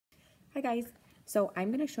Hi guys, so I'm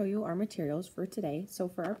going to show you our materials for today. So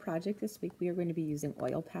for our project this week, we are going to be using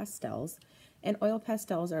oil pastels. And oil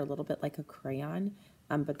pastels are a little bit like a crayon,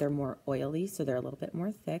 but they're more oily, so they're a little bit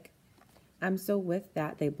more thick. So with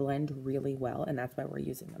that, they blend really well, and that's why we're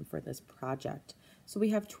using them for this project. So we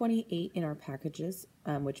have 28 in our packages,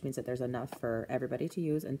 which means that there's enough for everybody to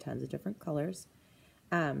use in tons of different colors.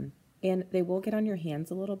 And they will get on your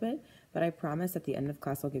hands a little bit, but I promise at the end of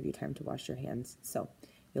class I'll give you time to wash your hands. So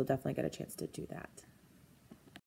you'll definitely get a chance to do that.